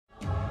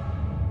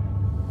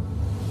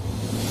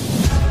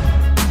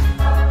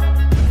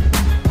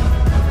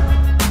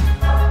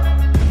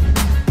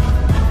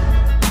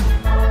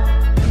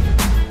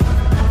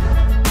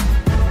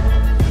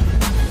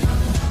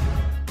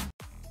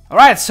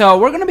Alright, so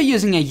we're gonna be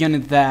using a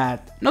unit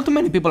that not too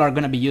many people are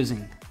gonna be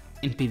using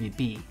in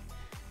PvP.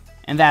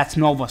 And that's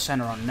Nuova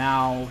Shenron.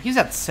 Now, he's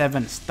at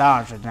 7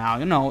 stars right now,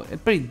 you know, a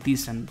pretty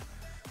decent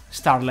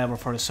star level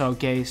for the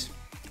showcase.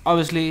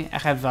 Obviously, I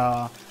have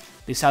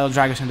the Shadow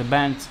Dragons in the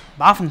bench,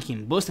 buffing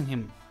him, boosting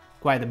him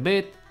quite a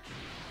bit.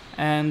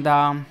 And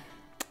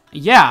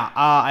yeah,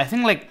 I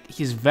think like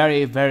he's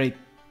very, very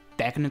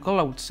technical,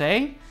 I would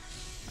say.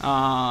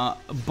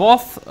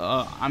 Both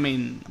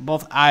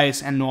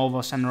Ice and Nuova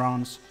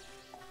Shenrons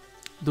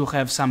do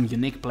have some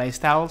unique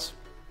playstyles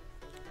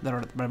that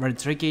are very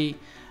tricky.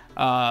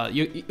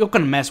 You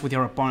can mess with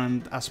your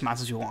opponent as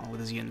much as you want with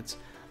these units,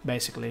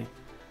 basically.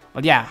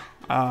 But yeah,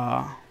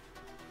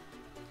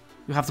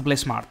 you have to play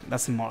smart.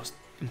 That's the most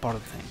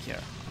important thing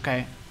here,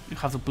 okay? You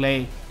have to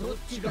play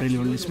really,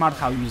 really smart,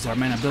 how you use their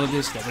main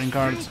abilities, their green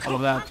cards, all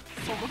of that.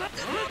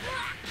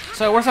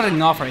 So we're starting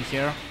off right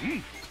here.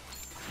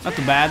 Not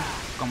too bad.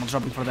 Combo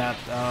dropping for that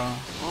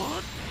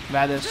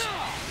Vadis.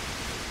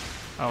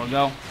 There we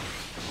go.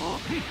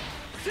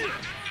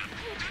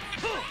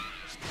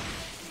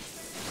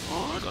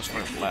 Goes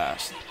for a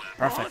blast.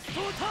 Perfect.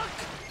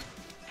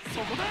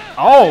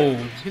 Oh,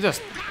 he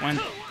just went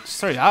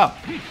straight up.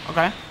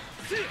 Okay.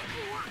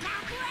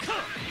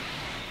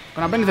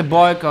 Gonna bring the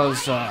boy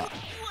because I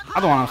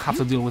don't want to have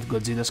to deal with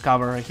Godzilla's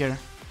cover right here.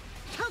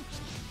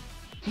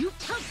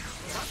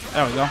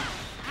 There we go.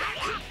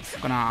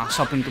 Gonna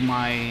swap into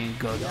my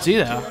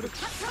Godzilla.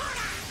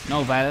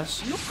 No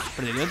Vadis.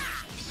 Pretty good.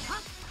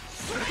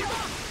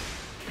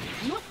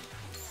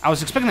 I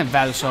was expecting a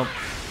Vadis up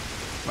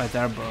right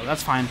there, bro.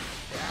 That's fine.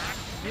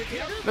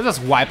 Let's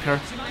just wipe her.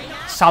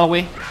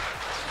 Salwe.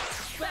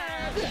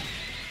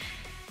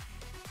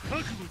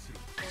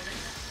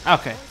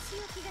 Okay.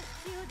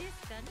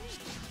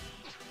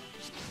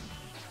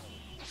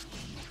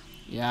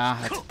 Yeah,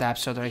 that's a tap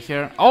shot right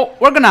here. Oh,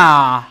 we're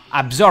gonna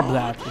absorb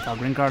that with our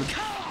green card.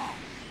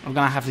 I'm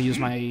gonna have to use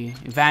my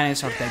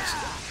Vanish or take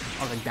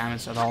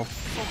damage at all.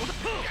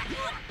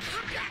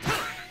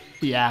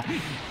 Yeah,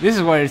 this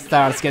is where it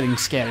starts getting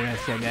scary right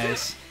here,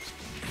 guys.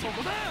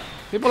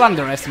 People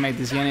underestimate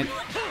this unit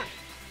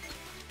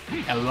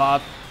a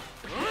lot.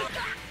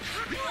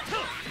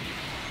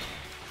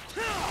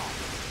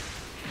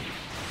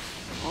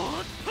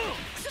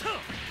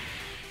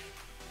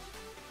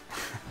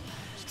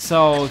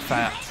 So if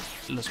I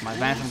lose my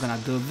Vanish, I'm gonna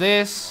do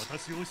this.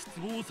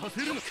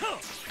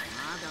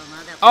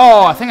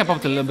 Oh, I think I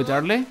popped a little bit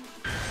early.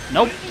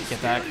 Nope, he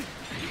attacked.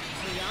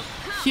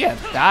 He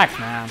attacked,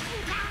 man.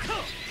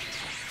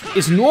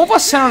 Is Nuova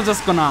Shenron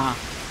just gonna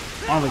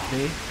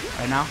 1v3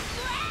 right now?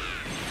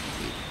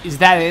 Is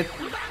that it?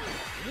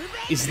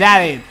 Is that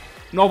it?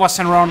 Nuova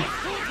Shenron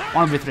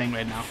 1v3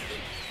 right now.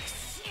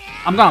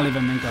 I'm gonna leave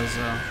him in because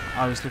I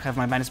obviously have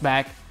my Vanish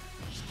back.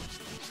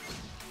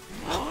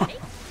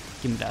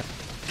 Give me that.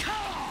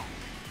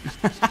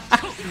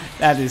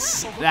 that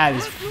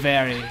is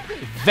very,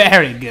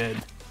 very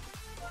good.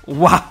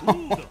 Wow.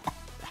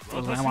 That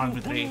was my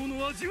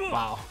 1v3.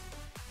 Wow.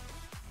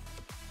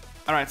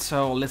 Alright,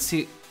 so let's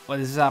see what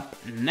is up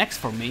next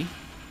for me.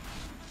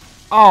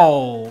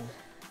 Oh,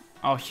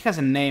 he has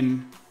a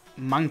name,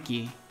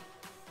 Monkey,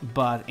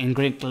 but in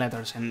Greek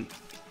letters, and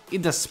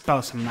it just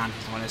spells some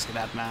nonsense when I say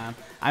that, man.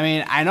 I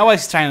mean, I know what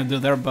he's trying to do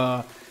there,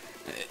 but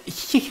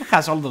he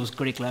has all those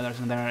Greek letters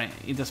in there.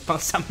 It just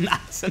spells some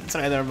nonsense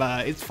right there,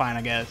 but it's fine,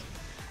 I guess.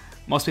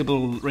 Most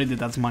people read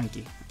it as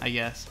Monkey, I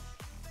guess.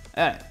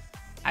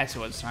 I see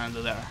what he's trying to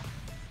do there.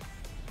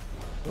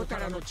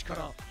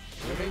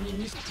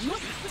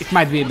 It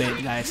might be a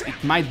bait, guys.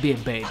 It might be a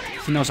bait.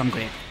 He knows I'm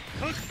Greek.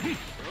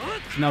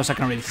 He knows I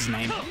can read his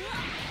name.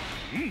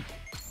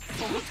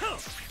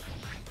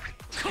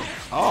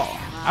 Oh,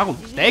 I will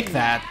take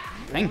that.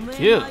 Thank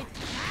you.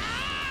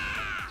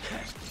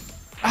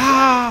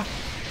 Ah,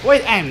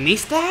 wait, I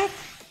missed that?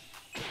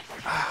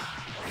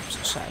 I'm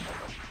so sad.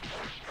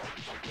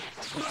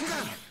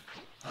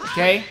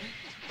 Okay,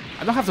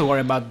 I don't have to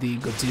worry about the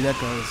Godzilla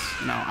because,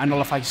 you know, I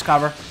nullify his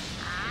cover.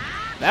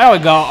 There we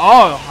go.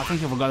 Oh, I think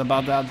he forgot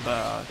about that,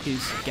 but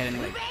he's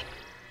getting like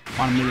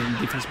 1 million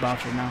defense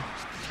buffs right now.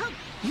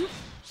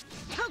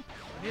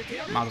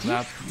 Out of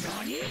that.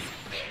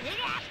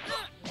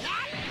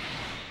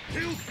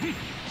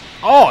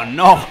 Oh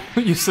no,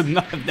 you should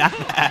not have done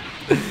that.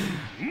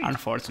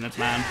 Unfortunate,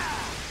 man.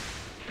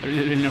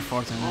 Really, really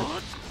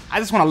unfortunate. I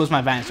just want to lose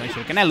my Vanish right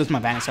here. Can I lose my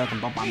Vanish so I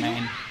can bump my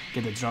main,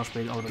 get the draw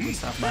speed, all the good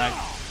stuff back?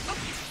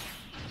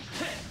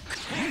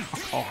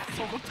 Oh,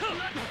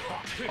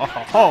 oh,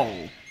 ho,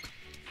 ho.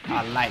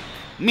 I like.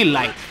 Me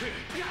like.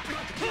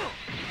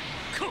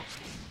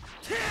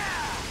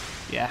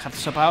 Yeah, I have to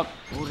swap out.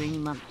 There we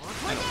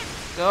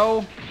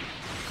go.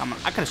 Come on,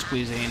 I can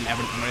squeeze in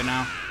everything right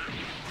now.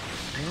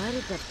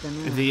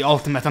 The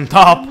ultimate on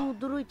top.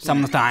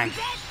 Sometime.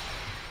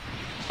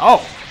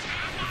 Oh,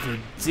 the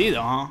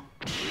Zero, huh?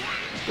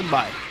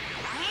 Goodbye.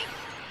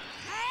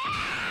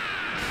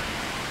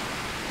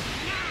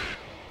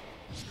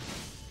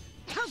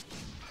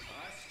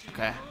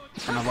 Okay,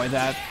 can avoid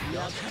that.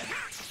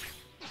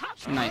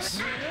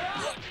 Nice.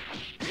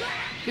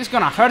 He's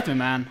gonna hurt me,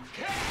 man.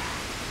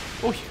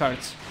 Oh, he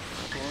hurts.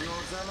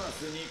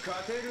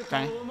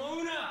 Okay.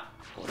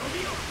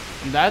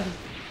 I'm dead.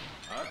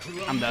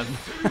 I'm dead.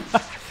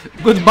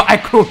 Goodbye,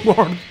 cruel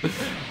world.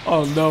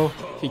 Oh no,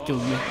 he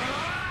killed me.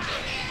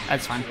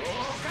 That's fine.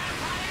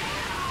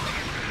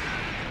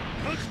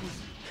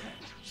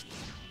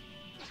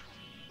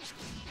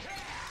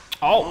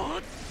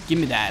 Oh, give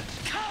me that.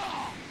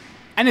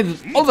 I need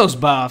all those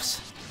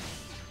buffs.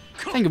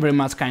 Thank you very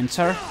much, kind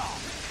sir.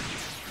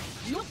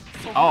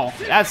 Oh,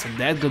 that's a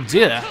dead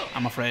Godzilla,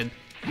 I'm afraid.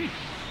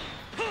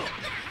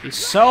 He's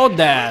so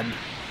dead.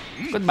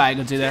 Goodbye,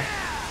 Godzilla.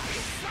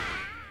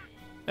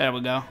 There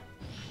we go.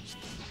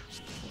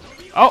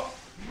 Oh,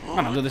 I'm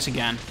gonna do this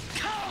again.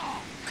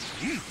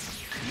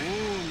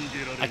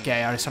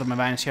 Okay, I restored my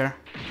vines here.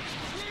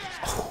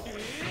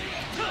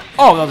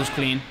 Oh, that was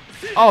clean.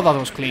 Oh, that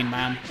was clean,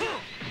 man.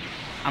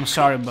 I'm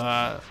sorry,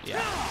 but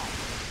yeah.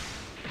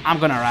 I'm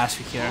gonna rush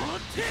you here,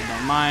 if you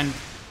don't mind.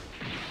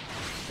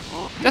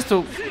 Just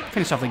to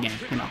finish off the game,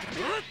 you know.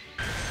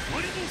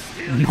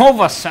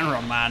 Nuova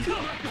Shenron, man.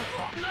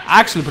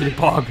 Actually pretty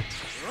pog.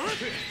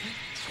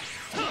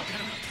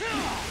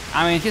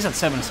 I mean, he's at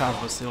 7 stars,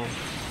 but still.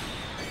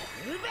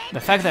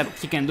 The fact that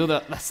he can do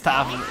that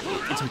stuff,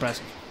 it's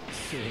impressive.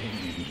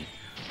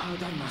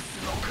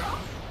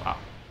 Wow.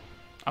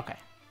 Okay.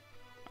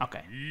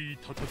 Okay.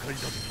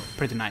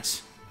 Pretty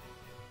nice.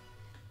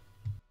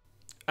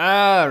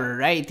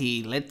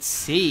 Alrighty, let's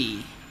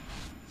see.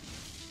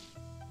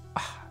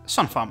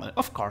 Sun family,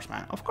 of course,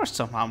 man. Of course,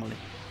 Sun family.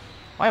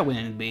 Why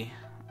wouldn't it be?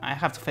 I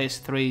have to face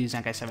 3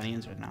 Zenkai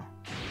 7-ins right now.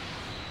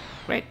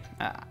 Great.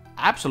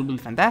 Absolutely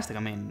fantastic. I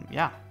mean,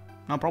 yeah,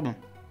 no problem.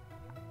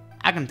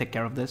 I can take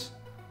care of this.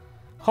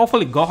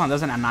 Hopefully Gohan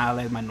doesn't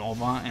annihilate my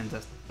Nova and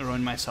just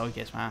ruin my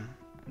showcase, man.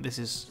 This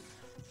is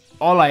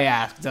all I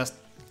ask. Just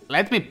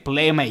let me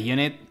play my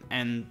unit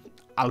and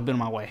I'll be on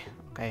my way,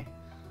 okay?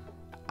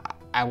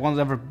 I won't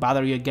ever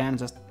bother you again.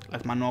 Just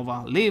let my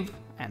Nova leave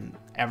and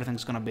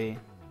everything's gonna be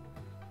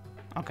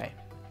okay.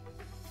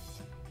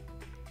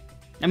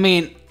 I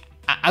mean,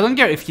 I don't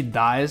care if he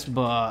dies,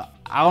 but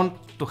I want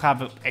to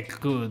have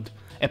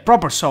a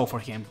proper show for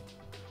him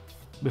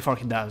before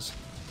he does.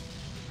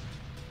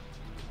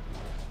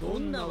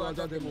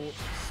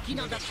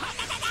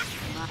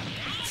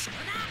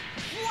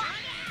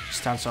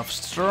 Starts off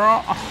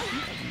strong.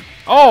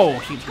 Oh,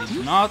 he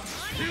did not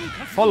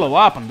follow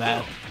up on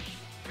that.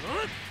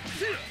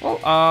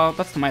 Well,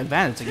 that's to my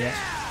advantage, I guess.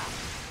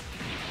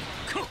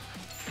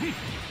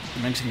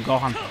 Mentioning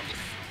Gohan.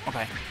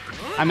 Okay.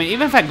 I mean,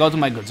 even if I go to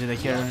my Godzilla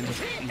here,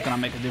 it's gonna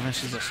make a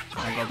difference. It's just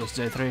I go to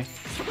J3.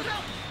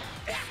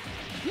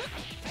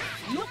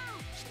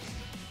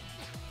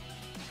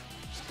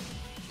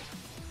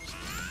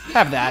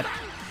 Have that.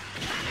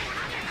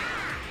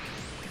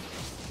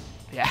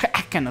 Yeah,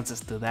 I cannot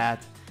just do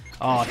that.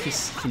 Oh, he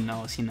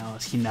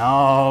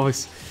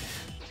knows.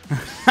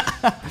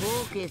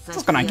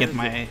 Just gonna get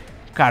my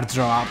card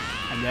draw up,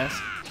 I guess.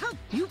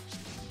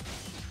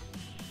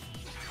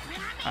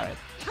 Alright.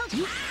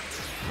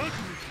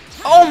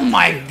 Oh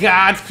my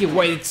god, he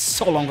waited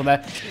so long for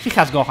that. He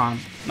has Gohan.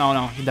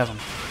 No, he doesn't.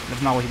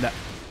 There's no way he does.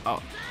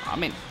 Oh, I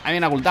mean,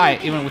 I will die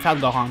even without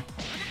Gohan.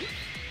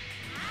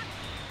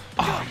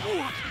 Oh,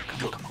 no.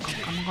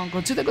 Come on,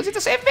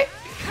 Godzilla, save me!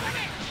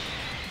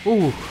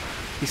 Ooh,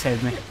 he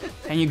saved me.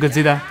 Thank you,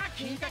 Godzilla.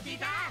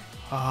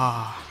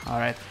 Ah,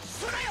 alright.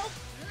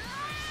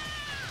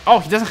 Oh,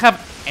 he doesn't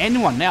have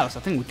anyone else. I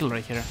think we kill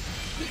right here.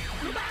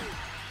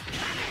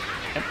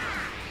 Yep,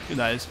 he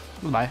dies.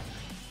 Goodbye.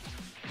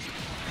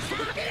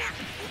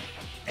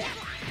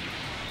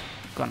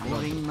 Gonna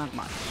go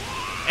my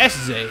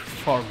SJ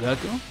for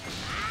Goku.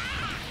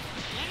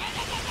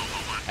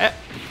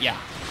 Yeah,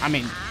 I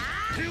mean,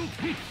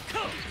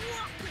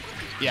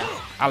 yeah,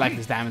 I like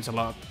this damage a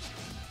lot.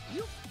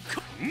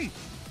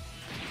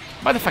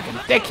 But if I can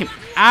take him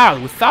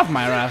out without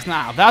my Ras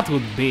now, that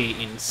would be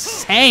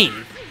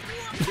insane.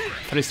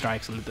 3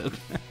 strikes a little.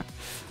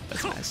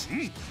 That's nice.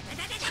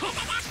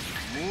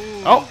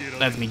 Oh,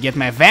 let me get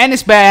my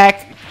Vanish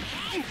back.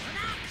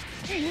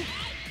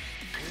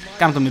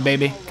 Come to me,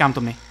 baby. Come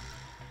to me.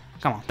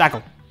 Come on,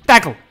 tackle.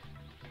 Tackle.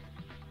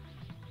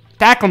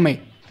 Tackle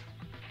me.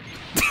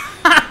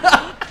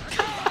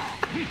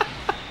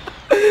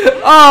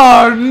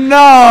 Oh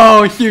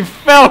no, he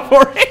fell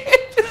for it.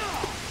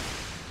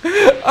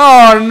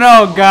 Oh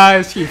no,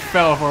 guys, he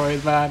fell for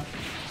it, man.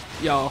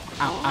 Yo,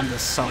 I'm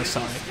just so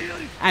sorry.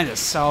 I'm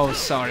just so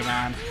sorry,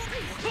 man.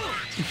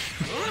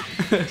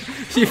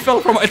 He fell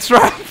for my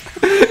trap.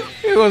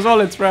 It was all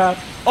a trap,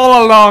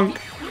 all along.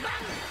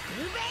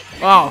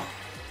 Wow.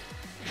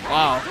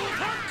 Wow.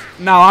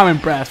 Now I'm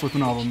impressed with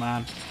Nova,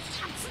 man.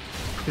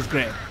 He's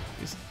great.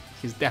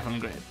 He's definitely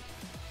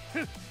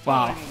great.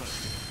 Wow.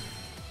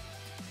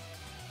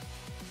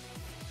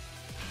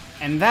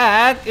 And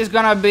that is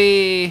gonna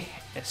be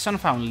a Sun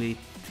Family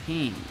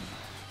team,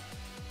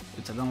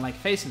 which I don't like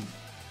facing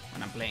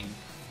when I'm playing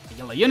a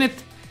yellow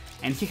unit,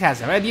 and he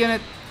has a red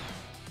unit.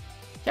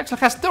 He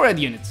actually has 2 red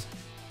units.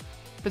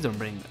 Please don't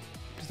bring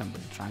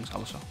Trunks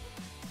also.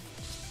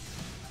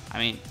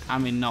 I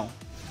mean, no.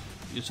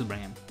 You should bring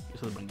him. You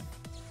should bring him.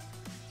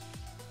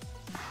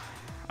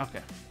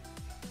 Okay.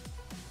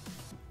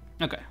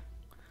 Okay.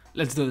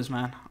 Let's do this,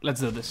 man.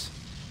 Let's do this.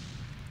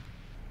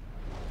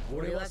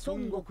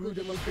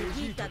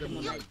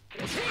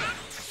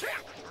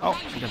 Oh,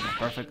 he got that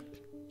perfect.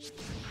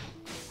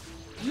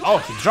 Oh,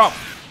 he dropped.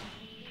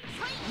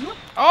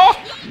 Oh,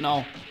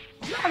 no.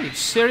 Are you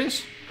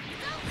serious?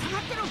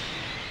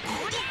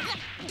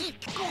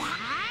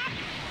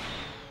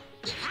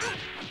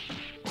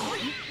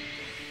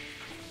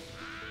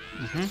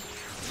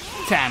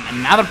 Damn,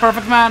 another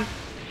perfect, man.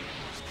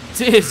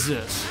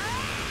 Jesus.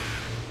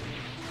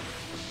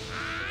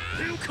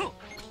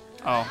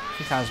 Oh,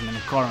 he has me in the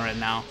corner right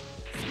now.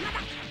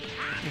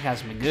 He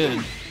has me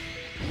good.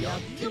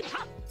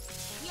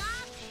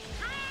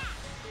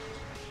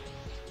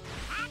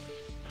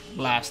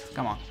 Blast,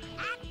 come on.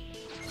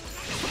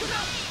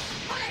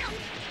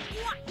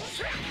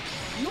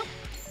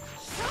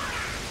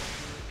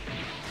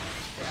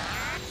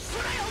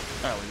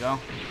 There we go.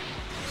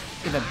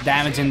 Get that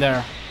damage in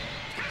there.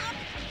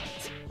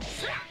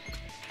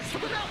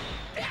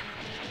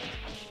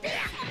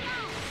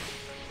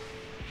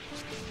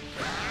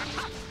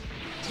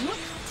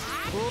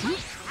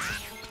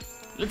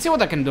 Let's see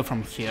what I can do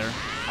from here,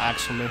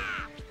 actually.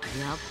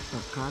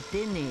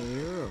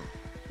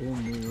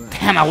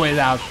 Damn, I waited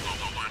out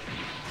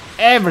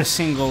every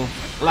single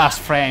last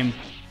frame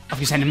of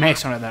his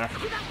animation right there.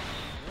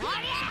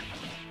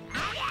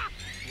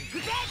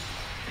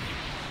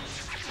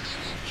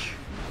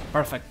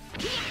 Perfect.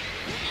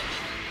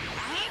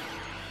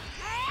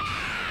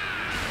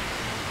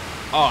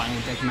 Oh, I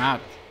need to take him out.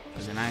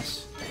 Pretty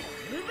nice.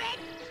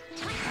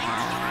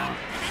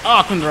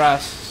 Oh,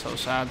 Kundras. So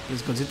sad.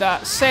 This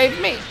Gogeta save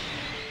me.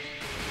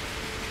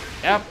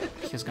 Yep,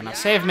 he's gonna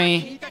save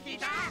me.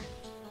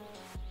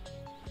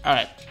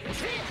 Alright.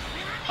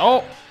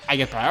 Oh, I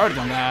get priority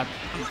on that,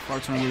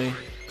 unfortunately.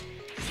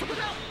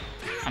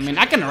 I mean,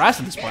 I can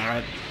rest at this point,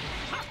 right?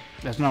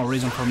 There's no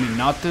reason for me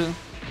not to.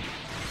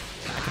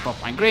 I can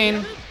pop my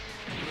green.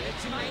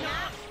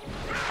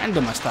 And do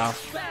my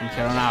stuff from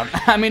here on out.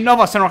 I mean,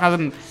 Nuova Shenron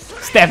hasn't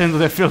stepped into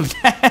the field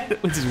yet,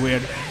 which is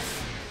weird.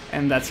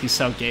 And that's his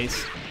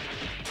showcase.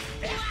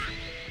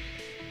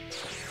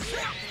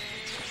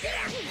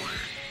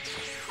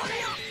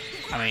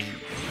 I mean,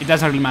 it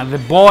doesn't really matter.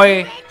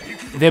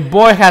 The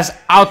boy has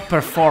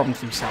outperformed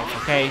himself,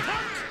 okay?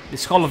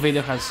 This whole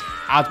video has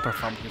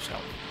outperformed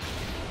himself.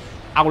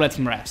 I will let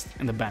him rest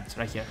in the bench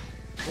right here.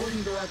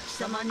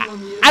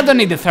 I don't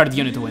need the third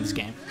unit to win this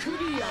game.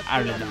 I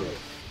really don't.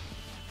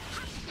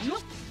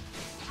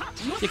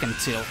 He can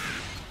chill.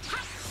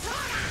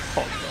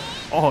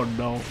 Oh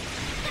no.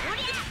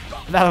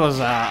 That was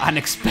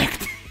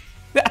unexpected.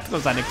 That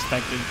was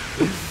unexpected.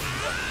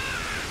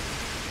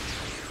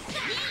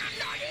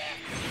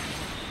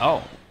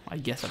 Oh, I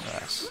guess it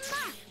does.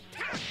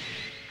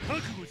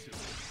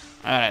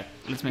 Alright,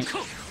 let's make...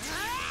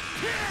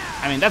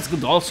 I mean, that's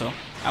good also.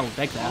 I will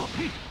take that.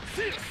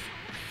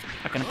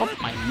 I can pop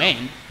my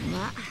main.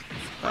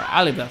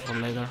 I'll leave that for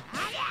later.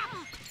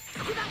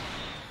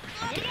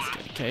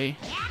 Okay.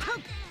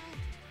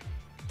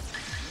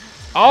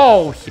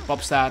 Oh, he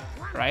pops that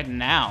right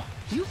now.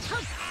 And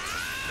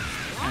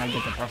I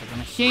get the perfect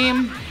on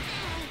him.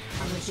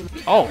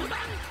 Oh,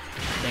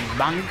 bang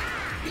bang.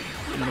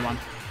 Another one.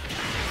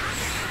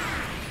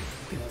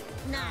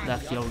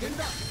 That killed.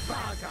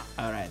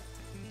 Alright.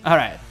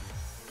 Alright.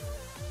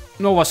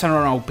 Nuova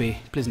Shenron OP.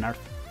 Please nerf.